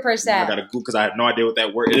 100%. I got to Google because I have no idea what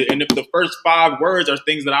that word is. And if the first 5 words are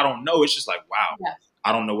things that I don't know, it's just like, wow. Yeah.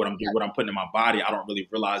 I don't know what I'm doing, what I'm putting in my body. I don't really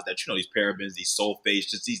realize that, these parabens, these sulfates,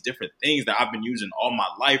 just these different things that I've been using all my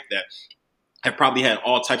life that have probably had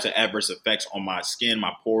all types of adverse effects on my skin,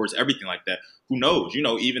 my pores, everything like that. Who knows?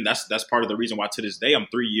 Even that's part of the reason why to this day I'm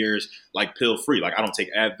 3 years like pill free. Like I don't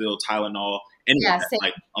take Advil, Tylenol, anything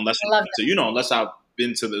like unless I've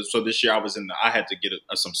been to so this year I had to get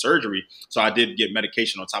some surgery, so I did get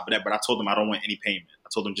medication on top of that. But I told them I don't want any payment. I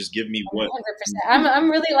told them just give me what. 100%. I'm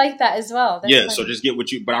really like that as well. That's funny. So just get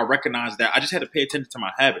what you. But I recognize that I just had to pay attention to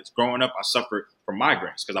my habits. Growing up, I suffered from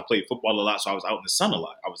migraines because I played football a lot, so I was out in the sun a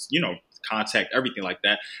lot. I was contact, everything like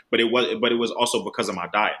that. But it was also because of my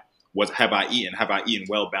diet. Have I eaten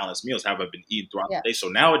well-balanced meals? Have I been eating throughout the day? So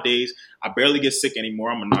nowadays, I barely get sick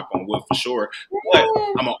anymore. I'm going to knock on wood for sure. But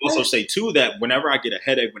I'm going to also say, too, that whenever I get a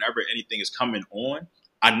headache, whenever anything is coming on,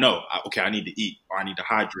 I know, I need to eat or I need to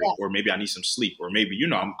hydrate or maybe I need some sleep or maybe,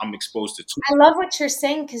 I'm exposed to too. I love what you're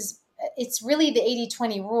saying because it's really the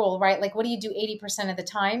 80-20 rule, right? Like what do you do 80% of the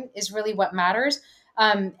time is really what matters.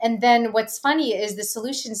 And then what's funny is the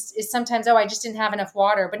solution is sometimes, I just didn't have enough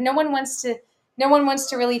water, but no one wants to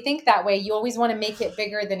really think that way. You always want to make it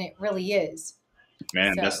bigger than it really is.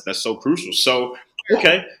 Man, that's so crucial. So,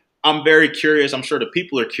 okay, I'm very curious. I'm sure the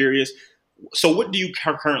people are curious. So what do you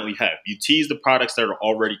currently have? You tease the products that are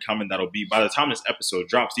already coming. That'll be by the time this episode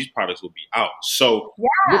drops, these products will be out. So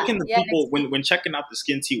what can the people, when checking out the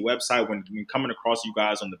Skin Tea website, when coming across you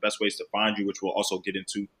guys on the best ways to find you, which we'll also get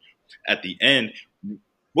into at the end,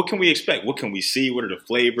 what can we expect? What can we see? What are the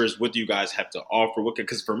flavors? What do you guys have to offer?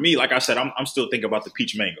 Because for me, like I said, I'm still thinking about the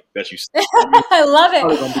peach mango that you said. I love it.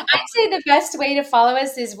 I'd say the best way to follow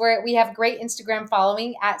us is where we have great Instagram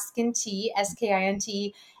following at Skin Tea,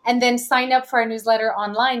 SKINT, and then sign up for our newsletter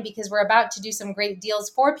online because we're about to do some great deals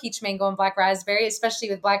for peach mango and black raspberry, especially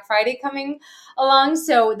with Black Friday coming along.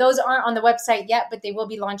 So those aren't on the website yet, but they will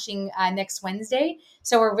be launching next Wednesday.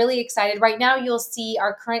 So we're really excited. Right now, you'll see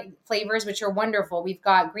our current flavors, which are wonderful. We've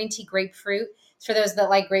got green tea grapefruit, for those that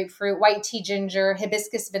like grapefruit, white tea ginger,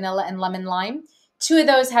 hibiscus vanilla, and lemon lime. 2 of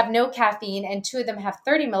those have no caffeine, and 2 of them have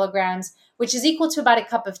 30 milligrams, which is equal to about a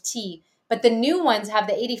cup of tea. But the new ones have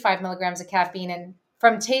the 85 milligrams of caffeine, and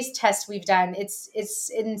from taste tests we've done, it's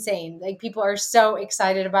insane. Like people are so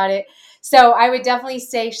excited about it. So I would definitely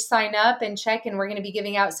say sign up and check, and we're going to be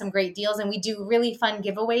giving out some great deals. And we do really fun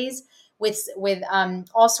giveaways with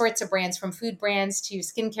all sorts of brands, from food brands to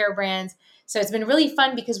skincare brands. So it's been really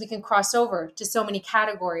fun because we can cross over to so many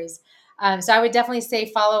categories. So I would definitely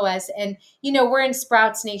say follow us. And, we're in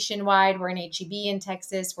Sprouts nationwide. We're in H-E-B in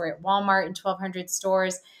Texas. We're at Walmart in 1,200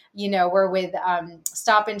 stores. We're with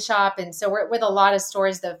Stop and Shop. And so we're with a lot of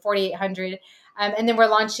stores, the 4,800. And then we're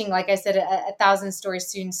launching, like I said, 1,000 stores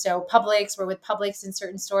soon. So Publix, we're with Publix in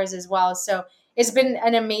certain stores as well. So it's been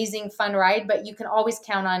an amazing, fun ride, but you can always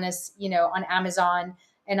count on us, on Amazon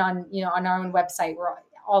and on our own website where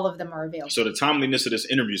all of them are available. So the timeliness of this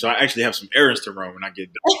interview. So I actually have some errands to run when I get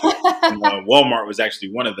done. Walmart was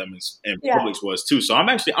actually one of them, and Publix was too. So I'm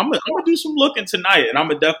gonna do some looking tonight, and I'm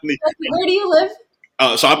gonna definitely. Where do you live?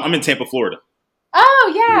 So I'm in Tampa, Florida.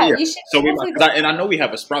 Oh yeah, you should. So I know we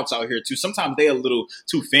have a Sprouts out here too. Sometimes they're a little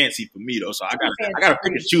too fancy for me though. So I gotta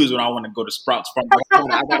pick and choose when I want to go to Sprouts from.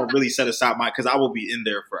 I gotta really set aside because I will be in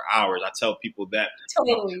there for hours. I tell people that.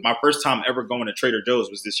 Totally. My first time ever going to Trader Joe's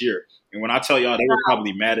was this year, and when I tell y'all, they were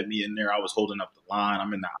probably mad at me in there. I was holding up the line.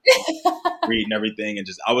 I'm in the house, reading everything, and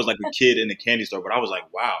I was like a kid in the candy store. But I was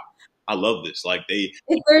like, wow. I love this. Like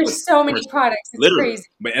there's so many products. It's literally crazy.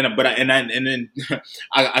 Then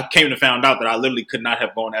I came to find out that I literally could not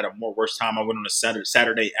have gone at a more worse time. I went on a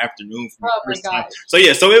Saturday afternoon for the first time. So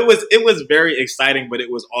it was very exciting, but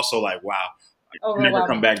it was also like, wow, I never come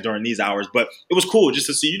Overwhelming. back during these hours, but it was cool just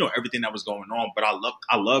to see, everything that was going on. But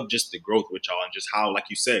I love just the growth with y'all and just how, like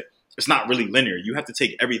you said, it's not really linear. You have to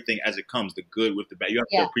take everything as it comes, the good with the bad. You have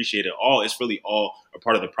to Yeah. appreciate it all. It's really all a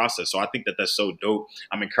part of the process. So I think that that's so dope.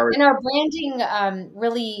 I'm encouraged. And our branding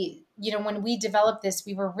really, when we developed this,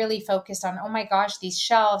 we were really focused on, oh my gosh, these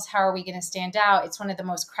shelves, how are we going to stand out? It's one of the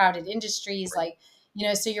most crowded industries. Like,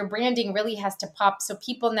 so your branding really has to pop. So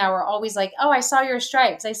people now are always like, oh, I saw your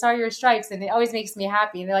stripes. I saw your stripes. And it always makes me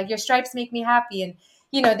happy. And they're like, your stripes make me happy. And,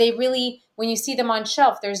 they really, when you see them on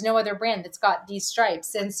shelf, there's no other brand that's got these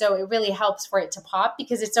stripes. And so it really helps for it to pop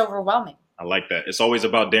because it's overwhelming. I like that. It's always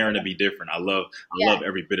about daring to be different. I Yeah, love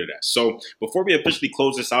every bit of that. So before we officially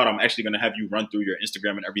close this out, I'm actually going to have you run through your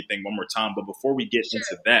Instagram and everything one more time. But before we get sure.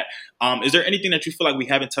 into that, is there anything that you feel like we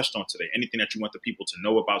haven't touched on today? Anything that you want the people to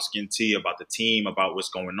know about Skin T, about the team, about what's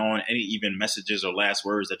going on? Any even messages or last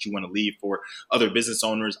words that you want to leave for other business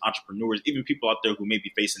owners, entrepreneurs, even people out there who may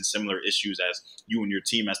be facing similar issues as you and your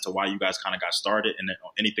team as to why you guys kind of got started and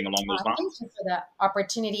anything along those lines? Thank you for that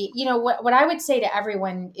opportunity. What I would say to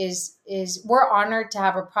everyone is we're honored to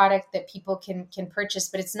have a product that people can purchase,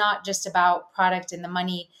 but it's not just about product and the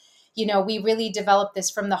money. We really developed this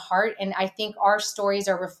from the heart, and I think our stories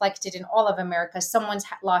are reflected in all of America. Someone's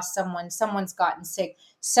lost someone's gotten sick,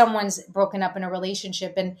 someone's broken up in a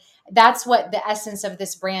relationship, and that's what the essence of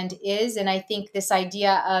this brand is. And I think this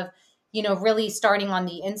idea of really starting on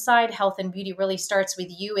the inside, health and beauty really starts with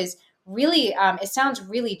you. Is really it sounds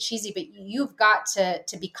really cheesy, but you've got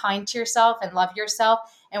to be kind to yourself and love yourself.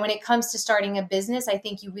 And when it comes to starting a business, I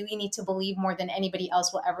think you really need to believe more than anybody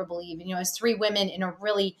else will ever believe. And, as three women in a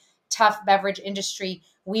really tough beverage industry,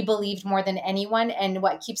 we believed more than anyone. And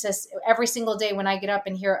what keeps us every single day when I get up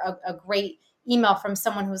and hear a great email from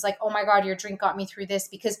someone who's like, oh my God, your drink got me through this.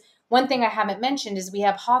 Because one thing I haven't mentioned is we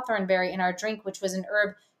have hawthorn berry in our drink, which was an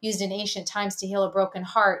herb used in ancient times to heal a broken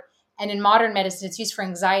heart. And in modern medicine, it's used for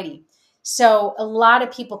anxiety. So a lot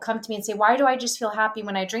of people come to me and say, why do I just feel happy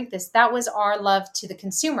when I drink this? That was our love to the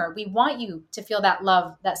consumer. We want you to feel that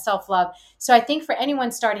love, that self-love. So I think for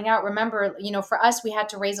anyone starting out, remember, for us, we had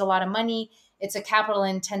to raise a lot of money. It's a capital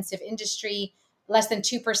intensive industry. Less than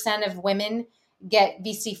 2% of women get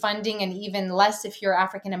VC funding, and even less if you're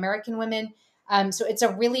African American women. So it's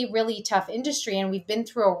a really, really tough industry. And we've been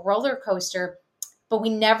through a roller coaster, but we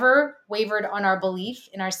never wavered on our belief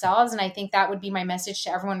in ourselves. And I think that would be my message to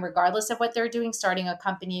everyone, regardless of what they're doing, starting a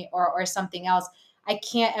company or something else. I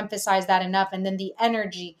can't emphasize that enough. And then the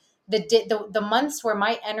energy, the months where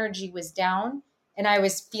my energy was down and I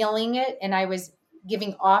was feeling it and I was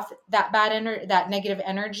giving off that that negative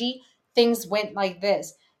energy, things went like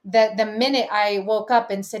this. The minute I woke up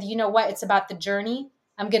and said, you know what, it's about the journey.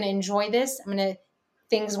 I'm going to enjoy this.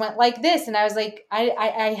 Things went like this. And I was like,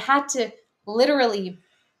 I had to literally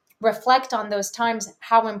reflect on those times,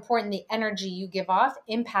 how important the energy you give off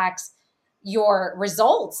impacts your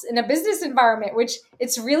results in a business environment, which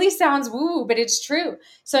it's really sounds woo, but it's true.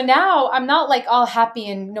 So now I'm not like all happy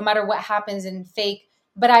and no matter what happens and fake,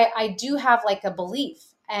 but I do have like a belief,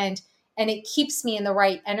 and it keeps me in the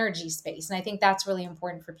right energy space. And I think that's really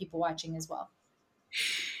important for people watching as well.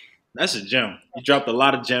 That's a gem. You dropped a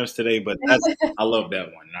lot of gems today, but I love that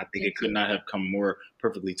one. And I think it could not have come more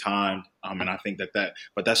perfectly timed. And I think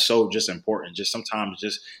but that's so just important. Just sometimes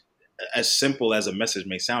just as simple as a message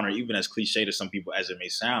may sound, or even as cliche to some people as it may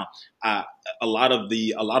sound, a lot of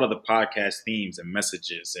the podcast themes and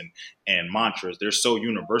messages and mantras, they're so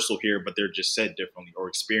universal here, but they're just said differently or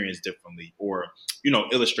experienced differently or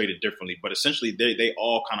illustrated differently. But essentially, they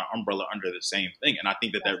all kind of umbrella under the same thing, and I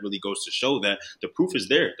think that really goes to show that the proof is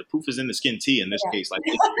there. The proof is in the Skin T in this case. Like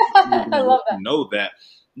I love that. know that.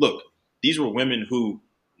 Look, these were women who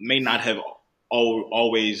may not have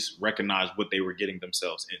always recognized what they were getting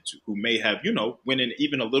themselves into, who may have, went in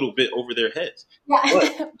even a little bit over their heads. Yeah,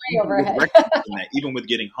 But way overhead. even with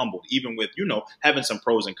getting humbled, even with, having some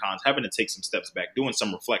pros and cons, having to take some steps back, doing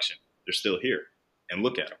some reflection, they're still here. And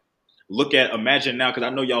look at them. Imagine now, because I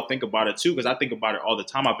know y'all think about it too, because I think about it all the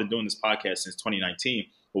time. I've been doing this podcast since 2019.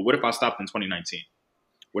 But what if I stopped in 2019?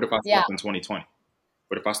 What if I stopped in 2020?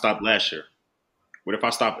 What if I stopped last year? What if I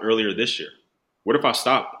stopped earlier this year? What if I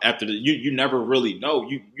stopped after you never really know.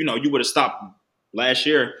 You would have stopped last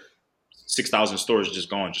year, 6,000 stores just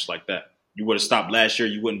gone just like that. You would have stopped last year,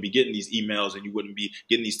 you wouldn't be getting these emails and you wouldn't be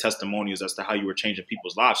getting these testimonials as to how you were changing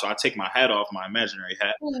people's lives. So I take my hat off, my imaginary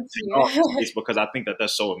hat, it's because I think that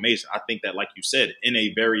that's so amazing. I think that, like you said, in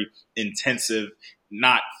a very intensive,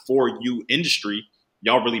 not for you industry,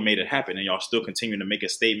 y'all really made it happen and y'all still continue to make a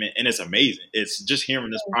statement. And it's amazing. It's just hearing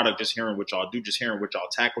this product, just hearing what y'all do, just hearing what y'all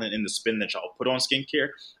tackling in the spin that y'all put on skincare.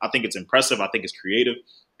 I think it's impressive. I think it's creative.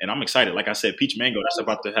 And I'm excited. Like I said, peach mango, that's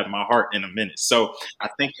about to have my heart in a minute. So I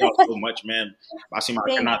thank y'all so much, man. Basima, I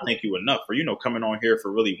Thank cannot you. thank you enough for, coming on here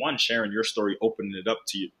for really sharing your story, opening it up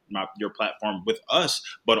to your platform with us,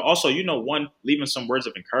 but also, leaving some words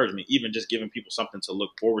of encouragement, even just giving people something to look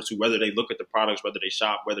forward to, whether they look at the products, whether they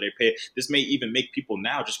shop, whether they pay. This may even make people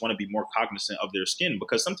now just want to be more cognizant of their skin,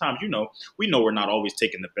 because sometimes, we know we're not always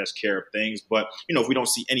taking the best care of things, but, if we don't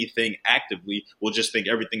see anything actively, we'll just think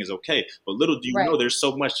everything is okay. But little do you know, Right. there's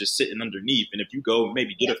so much just sitting underneath. And if you go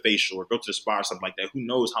maybe get a facial or go to the spa or something like that, who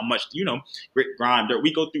knows how much, grit, grind, dirt.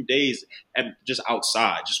 We go through days and just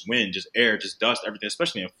outside, just wind, just air, just dust, everything,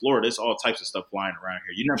 especially in Florida. There's all types of stuff flying around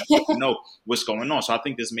here. You never really know what's going on. So I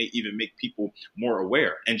think this may even make people more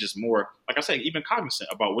aware and just more, like I said, even cognizant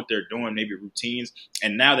about what they're doing, maybe routines.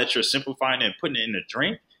 And now that you're simplifying it and putting it in a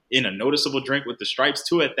drink, in a noticeable drink with the stripes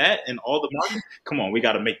too at that, and all the marketing, come on, we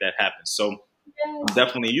got to make that happen. So I'm Yes.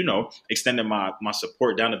 definitely, extending my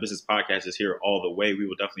support. Down to Business Podcast is here all the way. We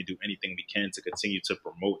will definitely do anything we can to continue to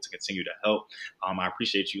promote, to continue to help. I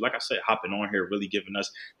appreciate you, like I said, hopping on here, really giving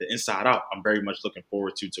us the inside out. I'm very much looking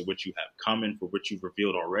forward to what you have coming, for what you've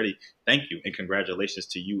revealed already. Thank you, and congratulations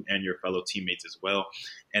to you and your fellow teammates as well.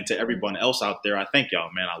 And to everyone else out there, I thank y'all,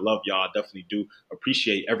 man. I love y'all. I definitely do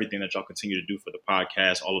appreciate everything that y'all continue to do for the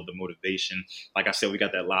podcast, all of the motivation. Like I said, we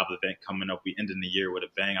got that live event coming up. We ending the year with a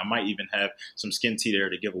bang. I might even have some skin tea there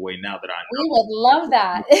to give away now that I We would love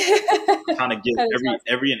that. I'm trying to get That is awesome.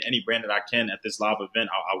 every and any brand that I can at this live event.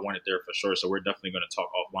 I want it there for sure. So we're definitely going to talk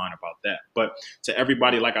offline about that. But to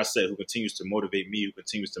everybody, like I said, who continues to motivate me, who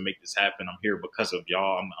continues to make this happen, I'm here because of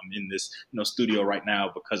y'all. I'm in this studio right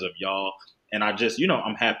now because of y'all. And I just,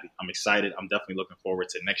 I'm happy. I'm excited. I'm definitely looking forward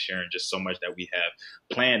to next year and just so much that we have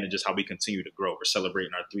planned and just how we continue to grow. We're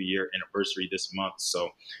celebrating our 3-year anniversary this month. So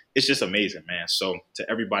it's just amazing, man. So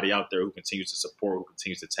to everybody out there who continues to support, who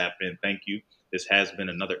continues to tap in, thank you. This has been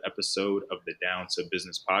another episode of the Down to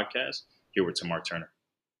Business podcast. Here with Tamar Turner.